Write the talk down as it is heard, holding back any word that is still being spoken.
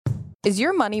Is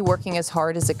your money working as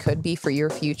hard as it could be for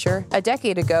your future? A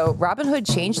decade ago, Robinhood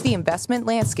changed the investment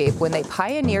landscape when they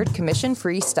pioneered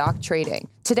commission-free stock trading.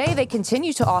 Today, they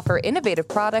continue to offer innovative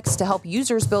products to help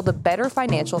users build a better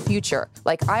financial future,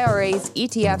 like IRAs,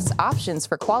 ETFs, options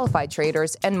for qualified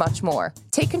traders, and much more.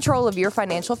 Take control of your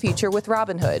financial future with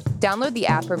Robinhood. Download the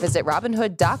app or visit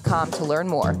Robinhood.com to learn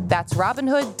more. That's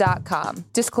Robinhood.com.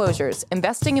 Disclosures: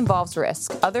 investing involves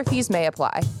risk. Other fees may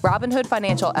apply. Robinhood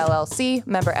Financial LLC,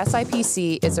 member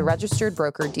SIPC, is a registered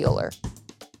broker-dealer.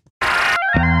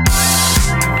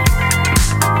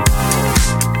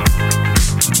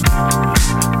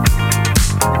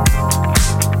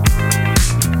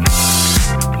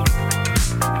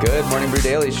 Good Morning Brew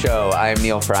Daily Show. I am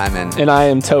Neil Fryman. And I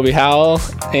am Toby Howell.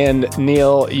 And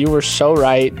Neil, you were so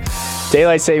right.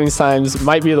 Daylight savings times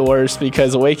might be the worst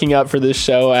because waking up for this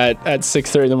show at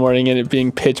 6:30 in the morning and it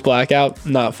being pitch black out,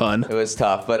 not fun. It was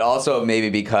tough, but also maybe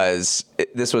because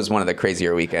this was one of the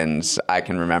crazier weekends I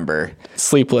can remember.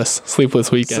 Sleepless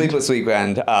weekend. Sleepless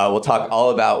weekend. We'll talk all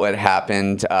about what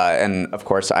happened. And of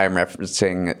course, I am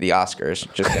referencing the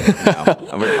Oscars. Just kidding.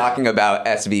 No. We're talking about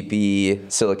SVB,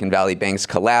 Silicon Valley Bank's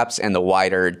collapse, and the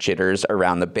wider jitters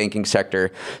around the banking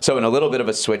sector. So in a little bit of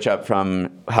a switch up from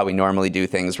how we normally do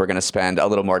things, we're going to spend a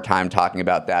little more time talking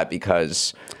about that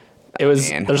because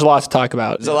there's a lot to talk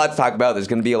about. There's a lot to talk about. There's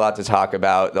going to be a lot to talk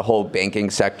about. The whole banking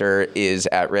sector is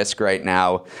at risk right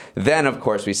now. Then, of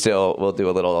course, we'll do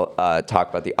a little talk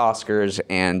about the Oscars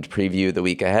and preview the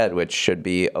week ahead, which should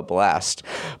be a blast.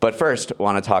 But first, I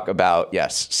want to talk about,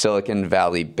 Silicon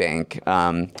Valley Bank.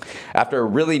 After a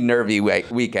really nervy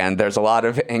weekend, there's a lot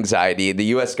of anxiety. The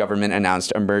U.S. government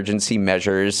announced emergency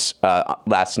measures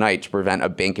last night to prevent a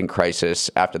banking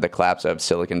crisis after the collapse of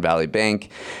Silicon Valley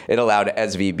Bank. It allowed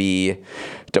SVB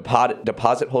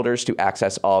deposit holders to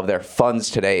access all of their funds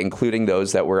today, including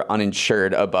those that were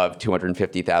uninsured above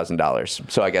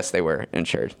 $250,000. So I guess they were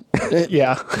insured.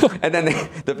 Yeah. And then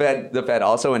the Fed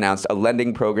also announced a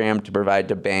lending program to provide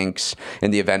to banks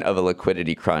in the event of a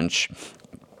liquidity crunch.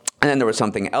 And then there was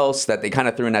something else that they kind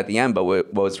of threw in at the end, but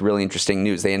what was really interesting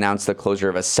news. They announced the closure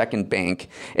of a second bank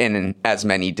in as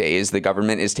many days. The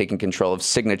government is taking control of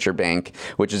Signature Bank,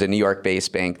 which is a New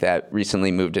York-based bank that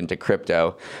recently moved into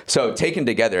crypto. So taken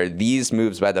together, these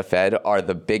moves by the Fed are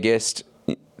the biggest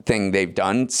thing they've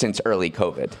done since early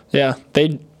COVID. Yeah,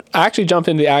 they actually jumped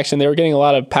into the action. They were getting a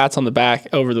lot of pats on the back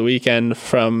over the weekend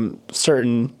from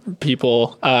certain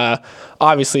people.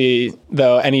 Obviously,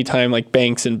 though, anytime like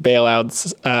banks and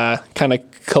bailouts kind of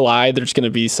collide, there's going to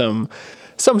be some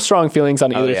strong feelings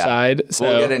on either side. So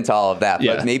we'll get into all of that.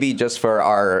 But maybe just for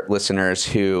our listeners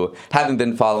who haven't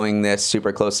been following this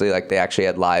super closely, like they actually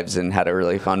had lives and had a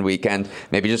really fun weekend,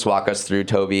 maybe just walk us through,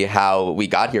 Toby, how we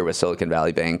got here with Silicon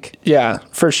Valley Bank. Yeah,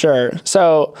 for sure.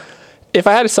 So if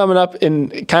I had to sum it up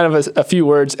in kind of a few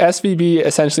words, SVB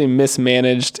essentially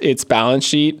mismanaged its balance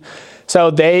sheet. So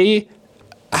they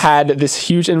had this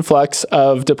huge influx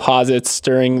of deposits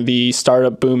during the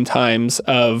startup boom times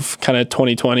of kind of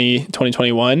 2020,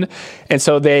 2021. And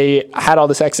so they had all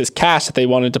this excess cash that they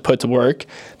wanted to put to work.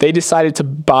 They decided to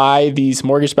buy these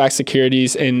mortgage-backed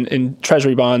securities in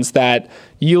treasury bonds that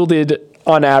yielded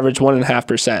on average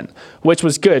 1.5%, which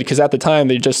was good because at the time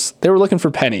they were looking for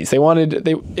pennies. It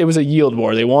was a yield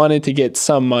war. They wanted to get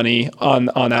some money on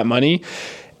that money.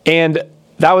 And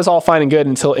that was all fine and good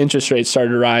until interest rates started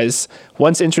to rise.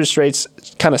 Once interest rates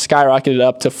kind of skyrocketed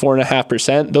up to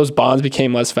 4.5%, those bonds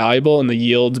became less valuable and the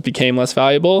yield became less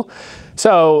valuable.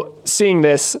 So seeing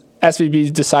this,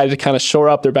 SVB decided to kind of shore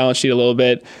up their balance sheet a little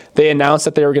bit. They announced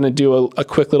that they were going to do a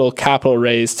quick little capital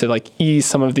raise to ease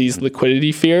some of these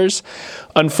liquidity fears.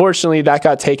 Unfortunately, that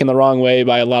got taken the wrong way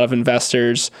by a lot of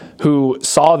investors who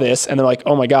saw this and they're like,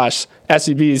 oh my gosh,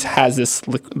 SVB has this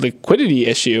liquidity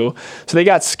issue. So they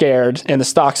got scared and the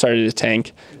stock started to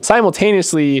tank.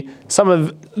 Simultaneously, some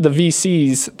of the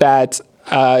VCs that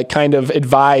kind of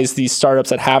advise these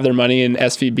startups that have their money in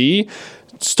SVB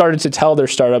started to tell their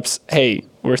startups, hey,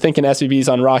 we're thinking SVB's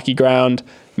on rocky ground,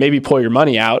 maybe pull your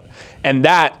money out. And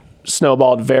that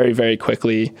snowballed very, very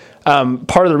quickly.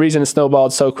 Part of the reason it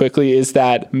snowballed so quickly is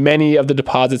that many of the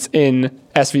deposits in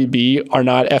SVB are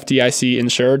not FDIC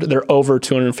insured. They're over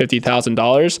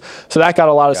 $250,000. So that got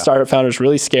a lot of startup founders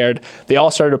really scared. They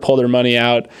all started to pull their money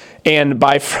out. And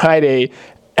by Friday,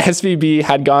 SVB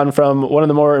had gone from one of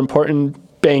the more important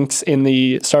banks in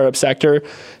the startup sector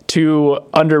to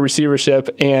under receivership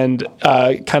and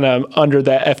kind of under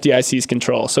the FDIC's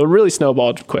control. So it really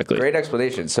snowballed quickly. Great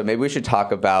explanation. So maybe we should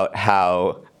talk about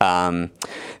how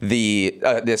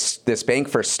this bank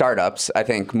for startups, I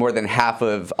think more than half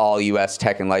of all U.S.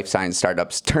 tech and life science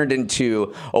startups turned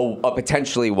into a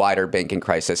potentially wider banking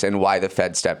crisis, and why the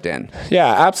Fed stepped in. Yeah,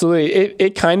 absolutely.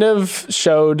 It kind of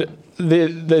showed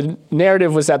the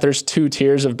narrative was that there's two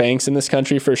tiers of banks in this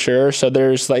country for sure. So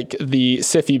there's like the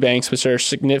SIFI banks, which are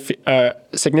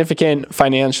significant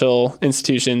financial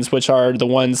institutions, which are the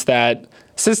ones that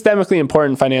systemically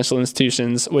important financial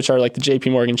institutions, which are like the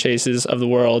JP Morgan Chases of the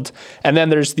world. And then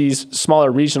there's these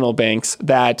smaller regional banks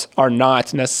that are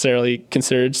not necessarily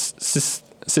considered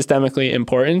systemically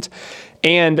important.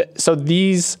 And so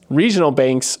these regional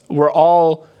banks were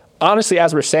all, honestly,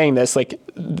 as we're saying this, like,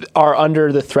 are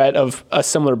under the threat of a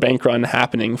similar bank run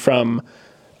happening from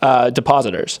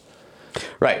depositors.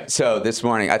 Right. So this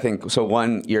morning, I think, so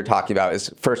one you're talking about is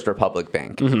First Republic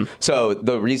Bank. Mm-hmm. So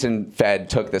the reason Fed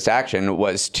took this action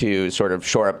was to sort of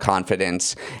shore up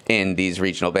confidence in these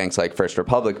regional banks like First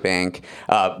Republic Bank.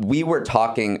 We were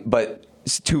talking, but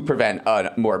to prevent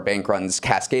more bank runs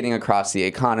cascading across the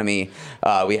economy.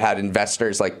 We had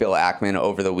investors like Bill Ackman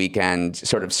over the weekend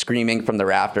sort of screaming from the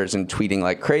rafters and tweeting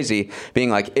like crazy, being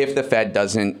like, if the Fed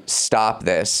doesn't stop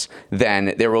this,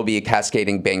 then there will be a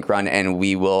cascading bank run and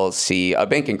we will see a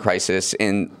banking crisis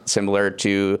similar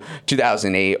to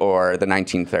 2008 or the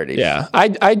 1930s. Yeah,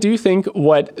 I do think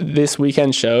what this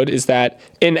weekend showed is that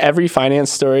in every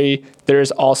finance story,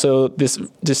 there's also this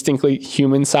distinctly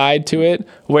human side to it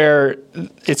where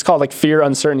it's called like fear,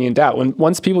 uncertainty, and doubt.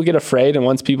 Once people get afraid and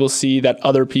once people see that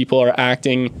other people are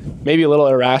acting maybe a little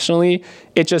irrationally,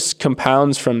 it just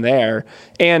compounds from there.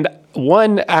 And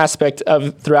one aspect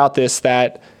of throughout this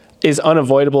that is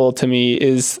unavoidable to me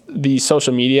is the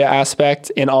social media aspect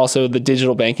and also the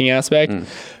digital banking aspect.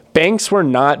 Banks were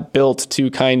not built to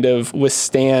kind of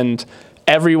withstand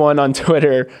everyone on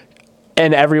Twitter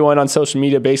and everyone on social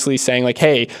media basically saying like,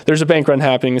 hey, there's a bank run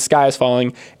happening, the sky is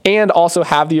falling, and also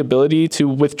have the ability to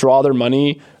withdraw their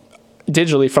money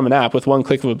digitally from an app with one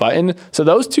click of a button. So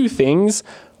those two things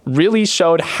really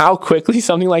showed how quickly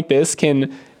something like this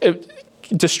can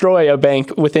destroy a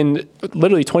bank within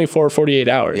literally 24 or 48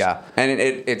 hours. Yeah, and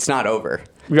it's not over.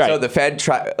 Right. So the Fed,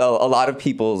 a lot of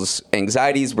people's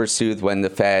anxieties were soothed when the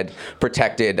Fed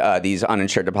protected these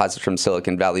uninsured deposits from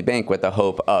Silicon Valley Bank with the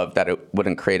hope of that it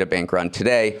wouldn't create a bank run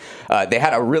today. They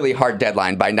had a really hard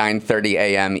deadline by 9:30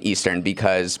 a.m. Eastern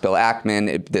because Bill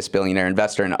Ackman, this billionaire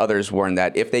investor, and others warned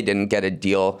that if they didn't get a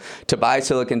deal to buy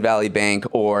Silicon Valley Bank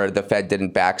or the Fed didn't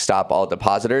backstop all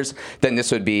depositors, then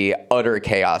this would be utter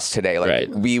chaos today. Like, right.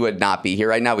 We would not be here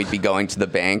right now. We'd be going to the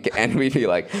bank and we'd be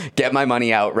like, get my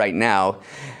money out right now.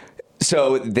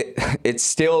 So it's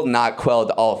still not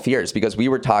quelled all fears because we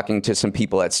were talking to some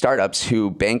people at startups who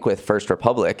bank with First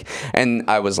Republic. And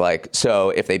I was like,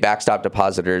 so if they backstop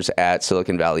depositors at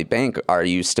Silicon Valley Bank, are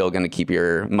you still going to keep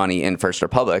your money in First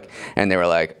Republic? And they were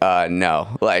like,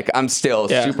 no. Like, I'm still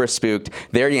super spooked.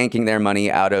 They're yanking their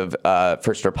money out of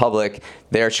First Republic.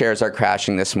 Their shares are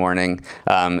crashing this morning.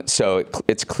 So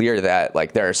it's clear that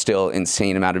like there are still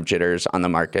insane amount of jitters on the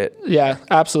market. Yeah,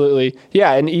 absolutely.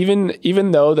 Yeah, and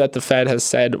even though that the Fed has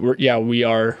said, we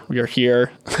are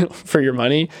here for your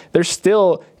money, there's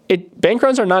still bank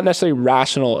runs are not necessarily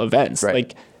rational events. Right.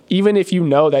 Like, even if you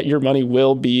know that your money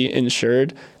will be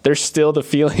insured, there's still the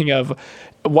feeling of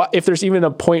if there's even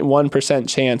a 0.1%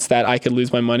 chance that I could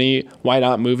lose my money, why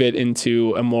not move it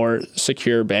into a more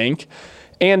secure bank?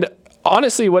 And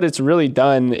honestly, what it's really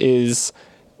done is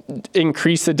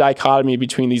increase the dichotomy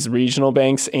between these regional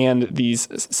banks and these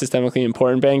systemically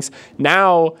important banks.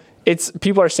 Now,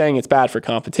 people are saying it's bad for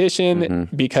competition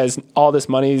because all this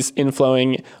money's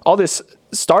inflowing, all this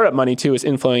startup money too is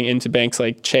inflowing into banks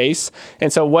like Chase.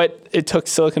 And so what it took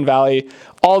Silicon Valley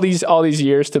all these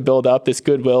years to build up this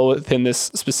goodwill within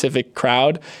this specific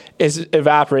crowd is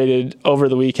evaporated over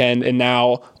the weekend, and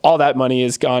now all that money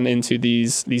has gone into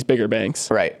these bigger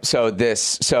banks. Right. So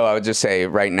I would just say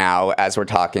right now, as we're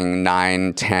talking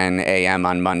 9-10 a.m.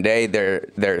 on Monday,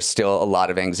 there's still a lot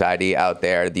of anxiety out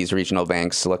there. These regional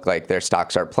banks look like their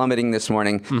stocks are plummeting this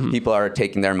morning. People are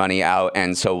taking their money out,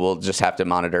 and so we'll just have to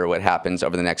monitor what happens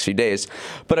over the next few days.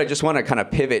 But I just want to kind of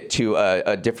pivot to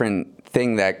a different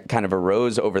thing that kind of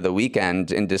arose over the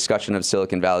weekend in discussion of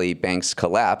Silicon Valley Bank's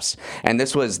collapse. And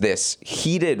this was this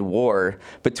heated war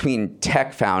between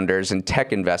tech founders and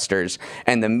tech investors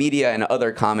and the media and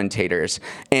other commentators.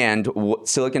 And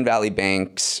Silicon Valley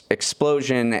Bank's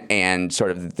explosion and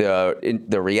sort of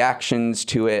the reactions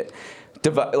to it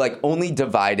only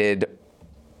divided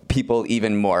people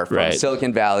even more from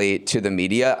Silicon Valley to the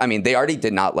media. I mean, they already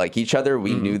did not like each other.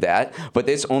 We knew that, but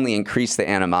this only increased the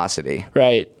animosity.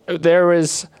 Right. There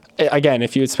was, again,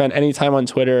 if you had spent any time on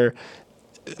Twitter,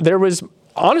 there was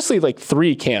honestly like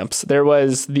three camps. There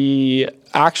was the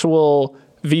actual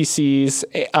VCs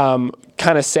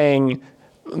kind of saying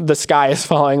the sky is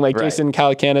falling. Like Jason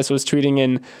Calacanis was tweeting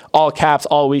in all caps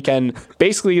all weekend,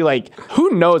 basically like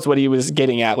who knows what he was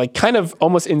getting at, like kind of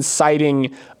almost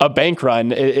inciting a bank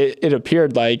run. It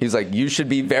appeared like he's like, you should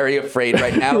be very afraid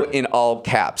right now in all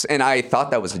caps. And I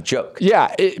thought that was a joke.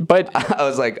 Yeah. But I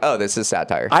was like, oh, this is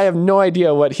satire. I have no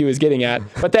idea what he was getting at.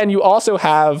 But then you also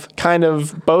have kind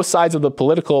of both sides of the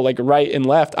political, like right and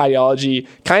left ideology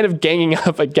kind of ganging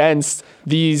up against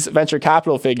these venture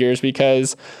capital figures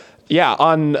because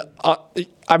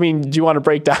I mean, do you want to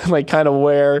break down like kind of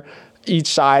where each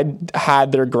side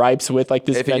had their gripes with like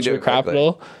this venture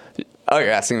capital? Oh,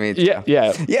 you're asking me?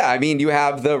 Yeah. I mean, you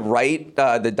have the right,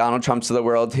 the Donald Trumps of the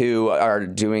world who are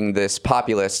doing this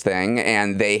populist thing,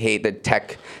 and they hate the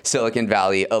tech Silicon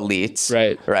Valley elites,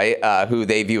 right? Who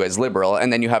they view as liberal.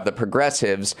 And then you have the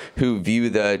progressives who view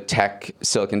the tech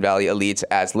Silicon Valley elites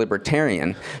as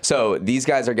libertarian. So these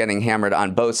guys are getting hammered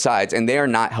on both sides, and they are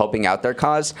not helping out their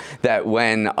cause. That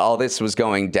when all this was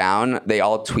going down, they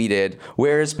all tweeted,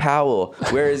 "Where is Powell?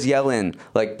 Where is Yellen?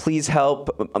 Like, please help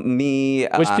me."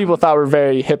 Which people thought were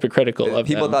very hypocritical of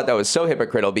people them. thought that was so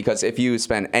hypocritical because if you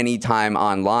spent any time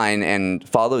online and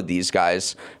followed these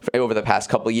guys over the past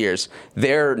couple of years,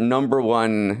 their number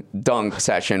one dunk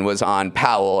session was on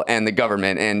Powell and the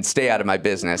government and stay out of my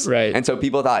business. Right. And so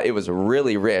people thought it was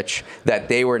really rich that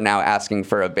they were now asking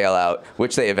for a bailout,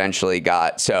 which they eventually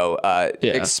got. So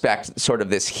expect sort of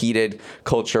this heated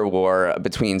culture war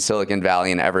between Silicon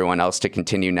Valley and everyone else to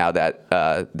continue now that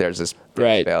there's this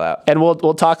bailout. And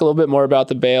we'll talk a little bit more about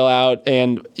the bailout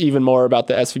and even more about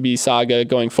the SVB saga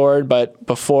going forward. But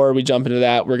before we jump into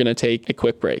that, we're going to take a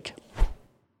quick break.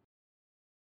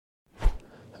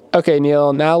 Okay,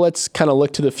 Neil, now let's kind of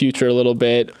look to the future a little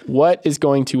bit. What is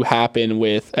going to happen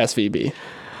with SVB?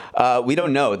 We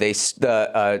don't know.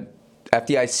 The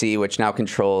FDIC, which now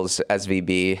controls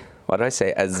SVB, what did I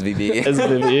say? SVB?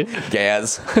 SVB.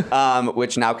 Gaz.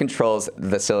 Which now controls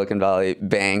the Silicon Valley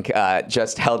Bank,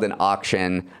 just held an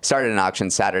auction, started an auction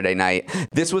Saturday night.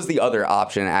 This was the other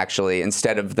option, actually.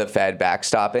 Instead of the Fed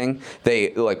backstopping,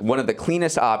 one of the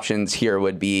cleanest options here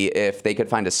would be if they could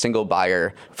find a single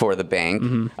buyer for the bank.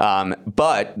 Mm-hmm.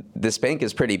 But this bank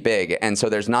is pretty big, and so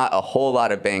there's not a whole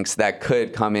lot of banks that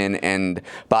could come in and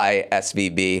buy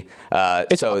SVB.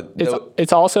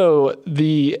 It's also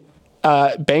the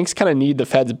banks kind of need the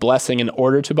Fed's blessing in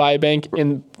order to buy a bank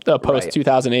in the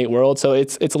post-2008 world. So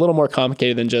it's a little more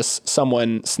complicated than just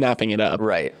someone snapping it up.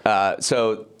 Right.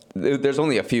 So there's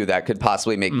only a few that could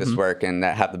possibly make this work and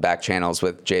that have the back channels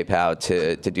with JPOW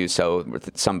to do so.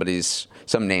 With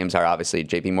some names are obviously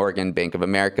JP Morgan, Bank of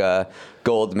America,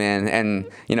 Goldman. And,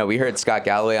 we heard Scott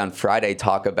Galloway on Friday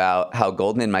talk about how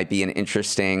Goldman might be an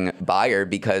interesting buyer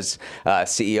because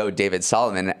CEO David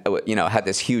Solomon, had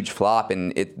this huge flop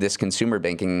in this consumer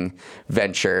banking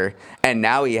venture. And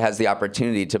now he has the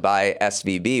opportunity to buy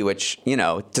SVB, which,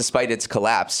 despite its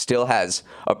collapse, still has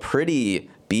a pretty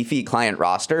beefy client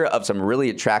roster of some really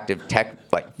attractive tech,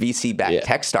 like VC-backed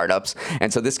tech startups.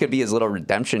 And so this could be his little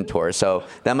redemption tour. So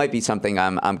that might be something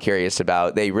I'm curious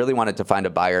about. They really wanted to find a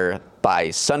buyer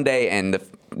by Sunday and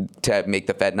to make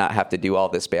the Fed not have to do all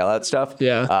this bailout stuff.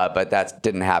 But that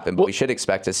didn't happen. But we should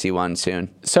expect to see one soon.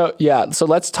 So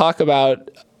let's talk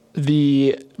about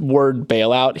the word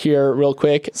bailout here real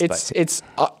quick. It's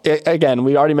again,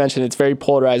 we already mentioned it's a very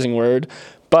polarizing word,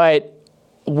 but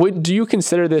do you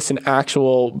consider this an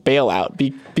actual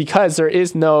bailout? Because there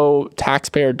is no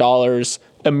taxpayer dollars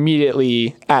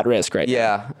immediately at risk right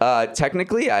now.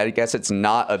 Technically, I guess it's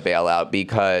not a bailout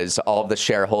because all of the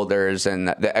shareholders and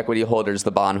the equity holders,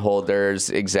 the bond holders,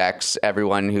 execs,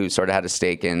 everyone who sort of had a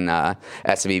stake in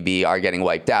SVB are getting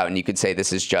wiped out. And you could say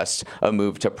this is just a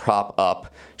move to prop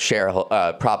up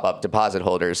deposit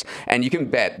holders. And you can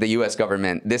bet the U.S.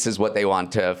 government, this is what they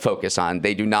want to focus on.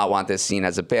 They do not want this seen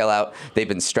as a bailout. They've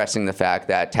been stressing the fact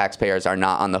that taxpayers are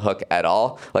not on the hook at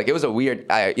all. Like it was a weird,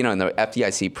 in the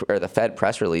FDIC or the Fed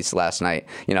press release last night,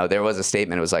 there was a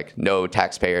statement. It was like, no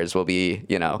taxpayers will be,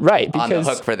 on the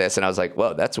hook for this. And I was like,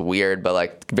 whoa, that's weird. But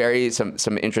like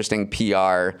some interesting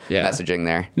PR messaging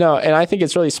there. No, and I think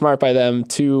it's really smart by them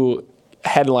to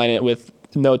headline it with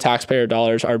no taxpayer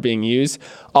dollars are being used.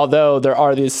 Although there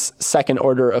are these second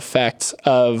order effects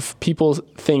of people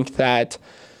think that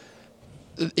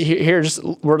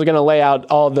we're going to lay out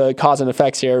all the cause and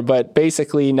effects here, but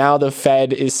basically now the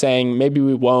Fed is saying maybe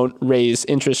we won't raise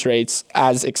interest rates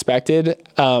as expected.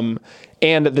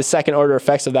 And the second order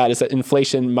effects of that is that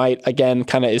inflation might again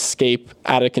kind of escape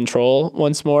out of control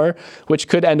once more, which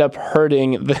could end up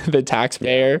hurting the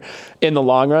taxpayer in the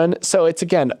long run. So it's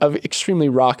again an extremely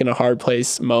rock and a hard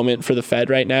place moment for the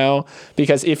Fed right now,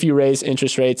 because if you raise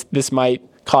interest rates, this might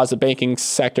cause the banking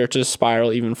sector to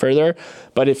spiral even further.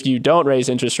 But if you don't raise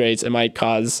interest rates, it might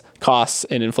cause costs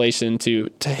and inflation to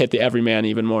hit the everyman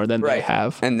even more than they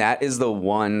have. And that is the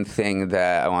one thing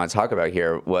that I want to talk about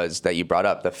here was that you brought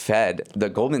up the Fed. The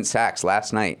Goldman Sachs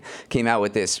last night came out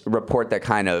with this report that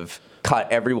kind of caught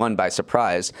everyone by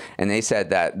surprise. And they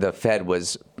said that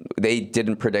they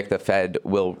didn't predict the Fed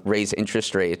will raise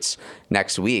interest rates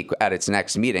next week at its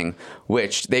next meeting,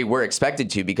 which they were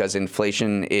expected to because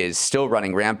inflation is still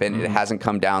running rampant. It hasn't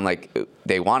come down like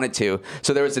they wanted to.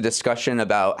 So there was a discussion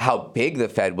about how big the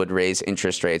Fed would raise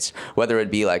interest rates, whether it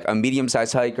be like a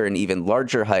medium-sized hike or an even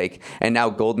larger hike. And now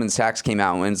Goldman Sachs came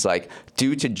out and was like,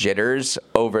 due to jitters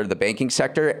over the banking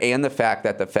sector and the fact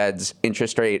that the Fed's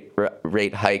interest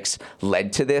rate hikes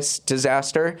led to this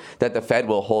disaster, that the Fed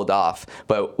will hold off.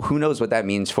 But who knows what that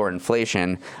means for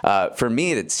inflation? For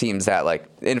me, it seems that like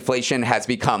inflation has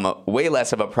become way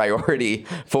less of a priority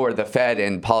for the Fed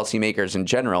and policymakers in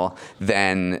general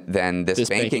than this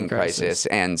banking crisis.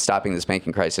 And stopping this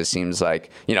banking crisis seems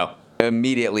like,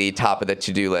 immediately top of the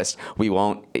to-do list. We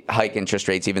won't hike interest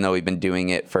rates, even though we've been doing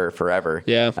it for forever.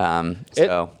 Yeah.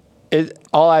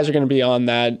 All eyes are going to be on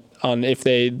that, on if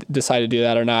they decide to do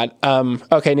that or not.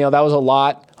 Okay, Neil, that was a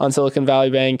lot on Silicon Valley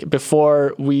Bank.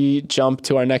 Before we jump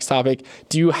to our next topic,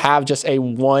 do you have just a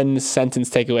one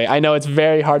sentence takeaway? I know it's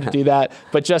very hard to do that,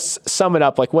 but just sum it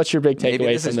up. Like, what's your big takeaway from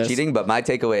this? Maybe this is cheating, but my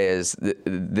takeaway is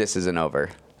this isn't over.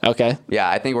 Okay. Yeah,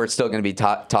 I think we're still going to be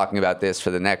talking about this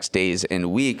for the next days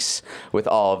and weeks with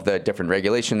all of the different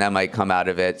regulation that might come out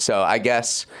of it. So I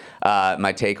guess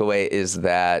my takeaway is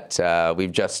that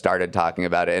we've just started talking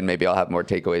about it, and maybe I'll have more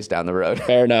takeaways down the road.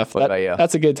 Fair enough. What about you?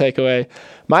 That's a good takeaway.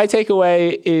 My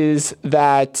takeaway is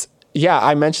that,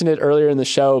 I mentioned it earlier in the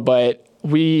show, but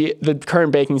the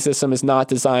current banking system is not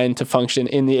designed to function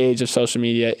in the age of social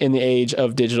media, in the age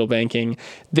of digital banking.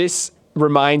 This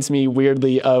reminds me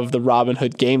weirdly of the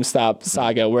Robinhood GameStop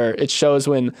saga, where it shows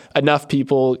when enough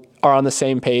people are on the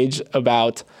same page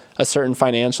about a certain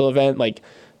financial event, like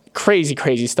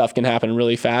crazy stuff can happen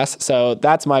really fast. So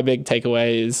that's my big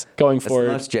takeaway is going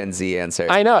forward. That's the most Gen Z answer.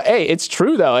 I know. Hey, it's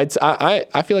true though.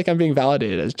 I feel like I'm being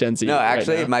validated as Gen Z. No,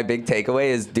 actually, right now. my big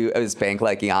takeaway is bank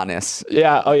like Giannis.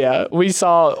 Yeah. Oh yeah. We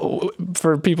saw,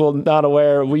 for people not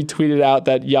aware, we tweeted out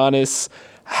that Giannis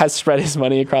has spread his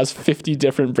money across 50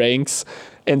 different banks.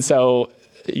 And so,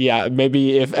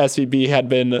 maybe if SVB had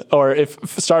been, or if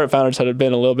startup founders had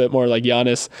been a little bit more like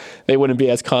Giannis, they wouldn't be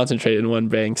as concentrated in one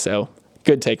bank. So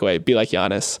good takeaway, be like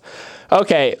Giannis.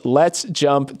 Okay, let's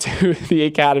jump to the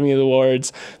Academy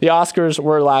Awards. The Oscars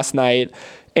were last night,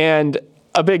 and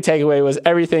a big takeaway was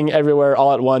Everything Everywhere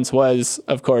All at Once was,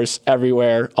 of course,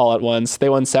 everywhere all at once. They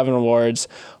won 7 awards.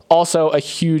 Also a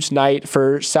huge night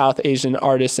for South Asian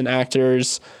artists and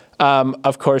actors.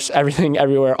 Of course, Everything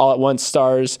Everywhere All at Once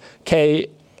stars Ke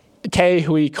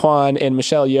Huy Quan and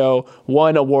Michelle Yeoh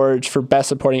won awards for Best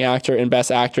Supporting Actor and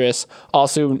Best Actress.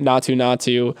 Also, Naatu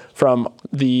Naatu from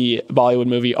the Bollywood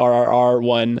movie RRR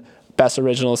won Best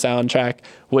Original Soundtrack,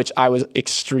 which I was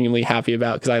extremely happy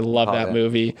about because I love that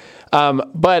movie.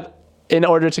 But in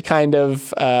order to kind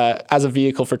of, as a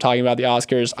vehicle for talking about the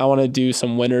Oscars, I want to do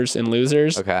some winners and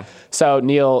losers. Okay. So,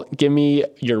 Neil, give me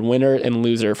your winner and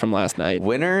loser from last night.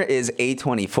 Winner is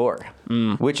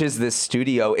A24, which is this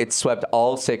studio. It swept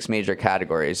all 6 major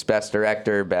categories: Best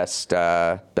Director, Best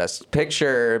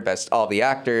Picture, Best All the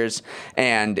Actors,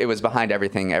 and it was behind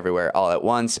Everything Everywhere All at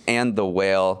Once and The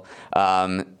Whale.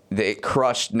 They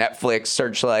crushed Netflix,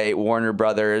 Searchlight, Warner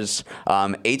Brothers.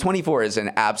 A24 is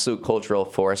an absolute cultural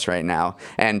force right now.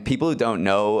 And people who don't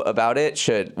know about it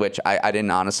should, which I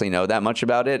didn't honestly know that much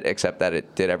about it, except that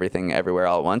it did Everything Everywhere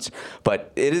All at Once.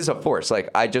 But it is a force. Like,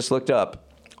 I just looked up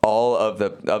all of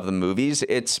the movies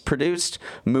it's produced.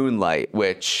 Moonlight,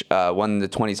 which won the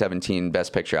 2017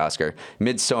 Best Picture Oscar.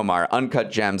 Midsommar, Uncut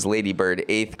Gems, Lady Bird,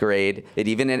 8th Grade. It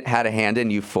even had a hand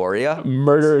in Euphoria.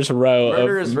 Murderer's Row.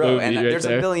 And there's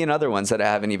a billion other ones that I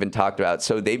haven't even talked about.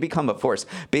 So they become a force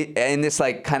in this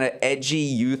like kind of edgy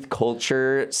youth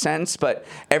culture sense. But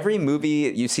every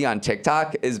movie you see on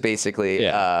TikTok is basically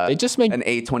they just make an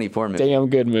A24 movie. Damn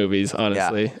good movies,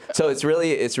 honestly. Yeah. So it's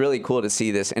really cool to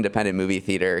see this independent movie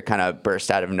theater competitor kind of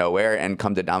burst out of nowhere and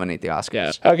come to dominate the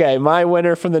Oscars. Yeah. Okay, my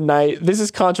winner from the night, this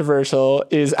is controversial,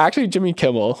 is actually Jimmy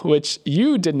Kimmel, which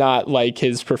you did not like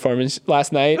his performance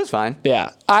last night. It was fine.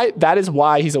 Yeah. That is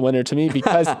why he's a winner to me,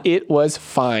 because it was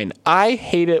fine. I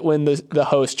hate it when the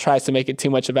host tries to make it too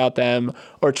much about them,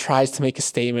 or tries to make a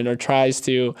statement, or tries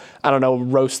to, I don't know,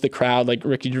 roast the crowd like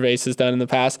Ricky Gervais has done in the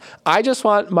past. I just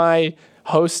want my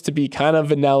host to be kind of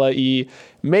vanilla-y,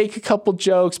 make a couple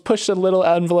jokes, push a little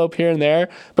envelope here and there,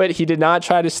 but he did not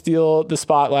try to steal the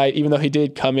spotlight, even though he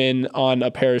did come in on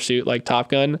a parachute like Top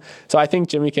Gun. So I think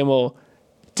Jimmy Kimmel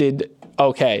did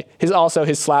okay. His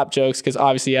slap jokes, because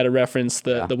obviously he had to reference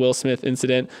the Will Smith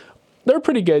incident, they're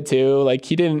pretty good too. Like,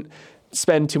 he didn't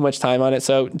spend too much time on it.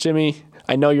 So Jimmy,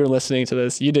 I know you're listening to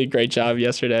this. You did a great job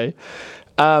yesterday.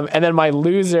 And then my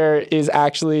loser is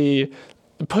actually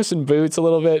Puss in Boots a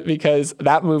little bit, because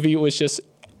that movie was just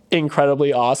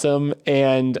incredibly awesome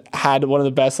and had one of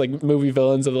the best like movie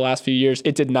villains of the last few years.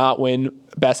 It did not win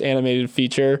Best Animated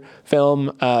Feature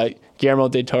Film. Guillermo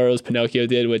del Toro's Pinocchio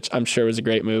did, which I'm sure was a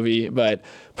great movie. But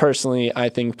personally, I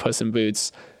think Puss in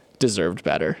Boots deserved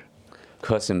better.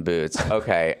 Puss in Boots.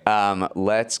 Okay,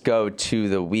 let's go to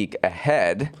the week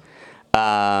ahead.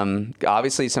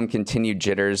 Obviously, some continued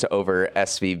jitters over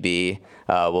SVB.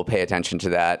 We'll pay attention to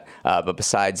that. But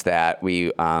besides that,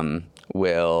 we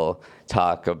will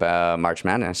talk about March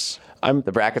Madness.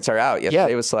 The brackets are out.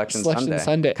 Yesterday was Selection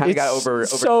Sunday. Kind of got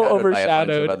overshadowed by a bunch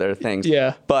of other things.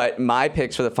 Yeah. But my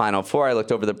picks for the Final Four, I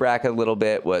looked over the bracket a little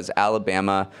bit, was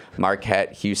Alabama,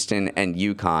 Marquette, Houston, and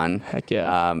UConn. Heck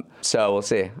yeah. So we'll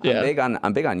see. Yeah.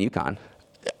 I'm big on UConn.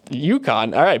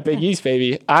 UConn. All right, Big East,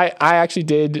 baby. I actually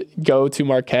did go to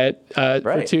Marquette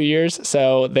for 2 years,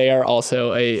 so they are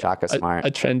also a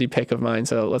trendy pick of mine.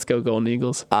 So let's go Golden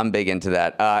Eagles. I'm big into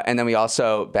that. And then we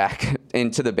also, back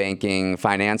into the banking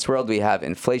finance world, we have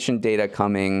inflation data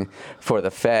coming for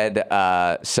the Fed.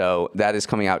 So that is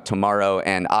coming out tomorrow.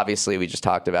 And obviously, we just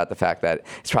talked about the fact that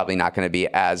it's probably not going to be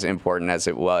as important as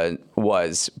it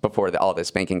was before all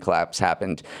this banking collapse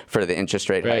happened for the interest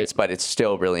rate hikes, but it's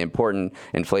still really important.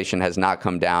 Inflation has not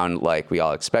come down like we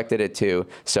all expected it to,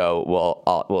 so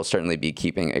we'll certainly be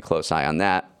keeping a close eye on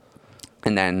that.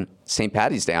 And then St.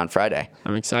 Patty's Day on Friday.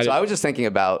 I'm excited. So I was just thinking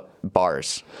about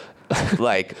bars.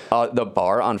 Like the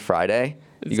bar on Friday,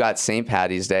 you got St.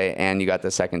 Patty's Day, and you got the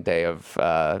second day of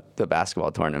the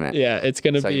basketball tournament. Yeah, it's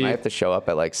going to be... So you might have to show up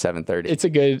at like 7:30. It's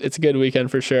a good weekend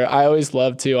for sure. I always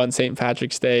love to, on St.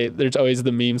 Patrick's Day, there's always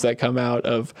the memes that come out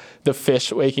of the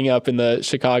fish waking up in the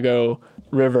Chicago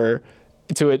River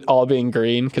to it all being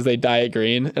green because they dye it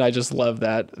green. And I just love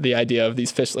that, the idea of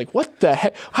these fish, like, what the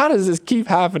heck? How does this keep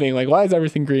happening? Like, why is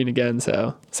everything green again?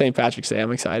 So St. Patrick's Day,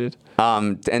 I'm excited.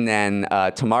 And then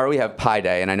tomorrow we have Pi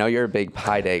Day, and I know you're a big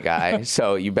Pi Day guy,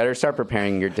 so you better start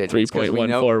preparing your digits.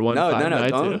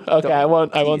 3.141592. Okay, I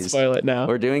won't spoil it now.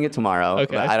 We're doing it tomorrow.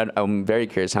 Okay. I'm very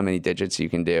curious how many digits you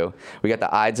can do. We got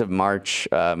the Ides of March,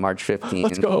 March 15th.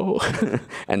 Let's go.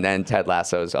 And then Ted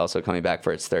Lasso is also coming back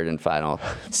for its third and final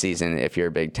season, if you're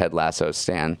a big Ted Lasso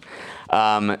stan.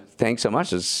 Thanks so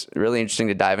much. It's really interesting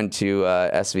to dive into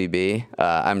SVB.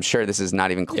 I'm sure this is not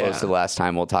even close to the last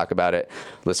time we'll talk about it.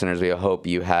 Listeners, we hope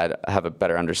you have a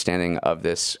better understanding of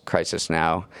this crisis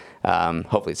now.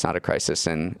 Hopefully it's not a crisis,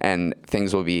 and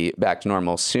things will be back to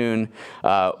normal soon.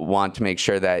 Want to make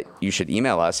sure that you should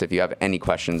email us if you have any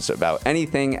questions about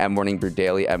anything at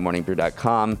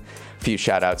morningbrew@morningbrew.com. A few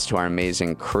shout outs to our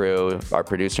amazing crew. Our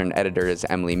producer and editor is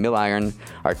Emily Milliron.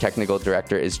 Our technical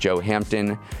director is Joe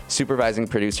Hampton. Supervising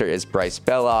producer is Bryce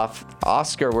Beloff.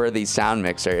 Oscar-worthy sound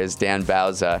mixer is Dan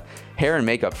Bauza. Hair and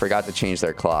makeup forgot to change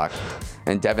their clock.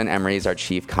 And Devin Emery is our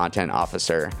chief content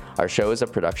officer. Our show is a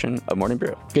production of Morning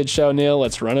Brew. Good show, Neil.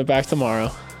 Let's run it back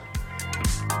tomorrow.